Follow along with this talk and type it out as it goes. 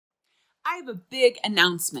I have a big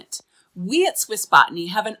announcement. We at Swiss Botany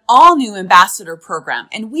have an all-new ambassador program,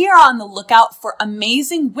 and we are on the lookout for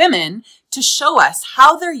amazing women to show us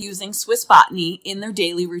how they're using Swiss Botany in their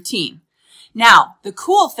daily routine. Now, the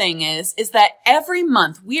cool thing is that every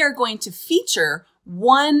month we are going to feature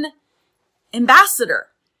one ambassador,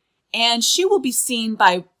 and she will be seen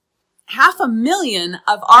by 500,000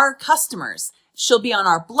 of our customers. She'll be on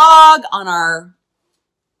our blog, on our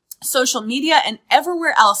social media, and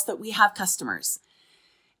everywhere else that we have customers.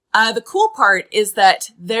 The cool part is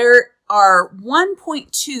that there are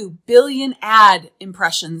 1.2 billion ad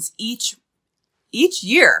impressions each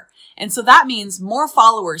year. And so that means more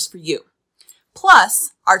followers for you.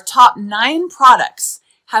 Plus, our top 9 products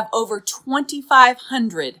have over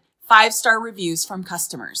 2,500 5-star reviews from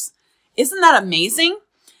customers. Isn't that amazing?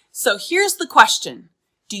 So here's the question.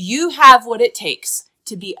 Do you have what it takes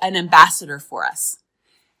to be an ambassador for us?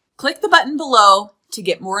 Click the button below to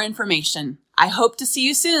get more information. I hope to see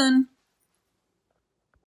you soon.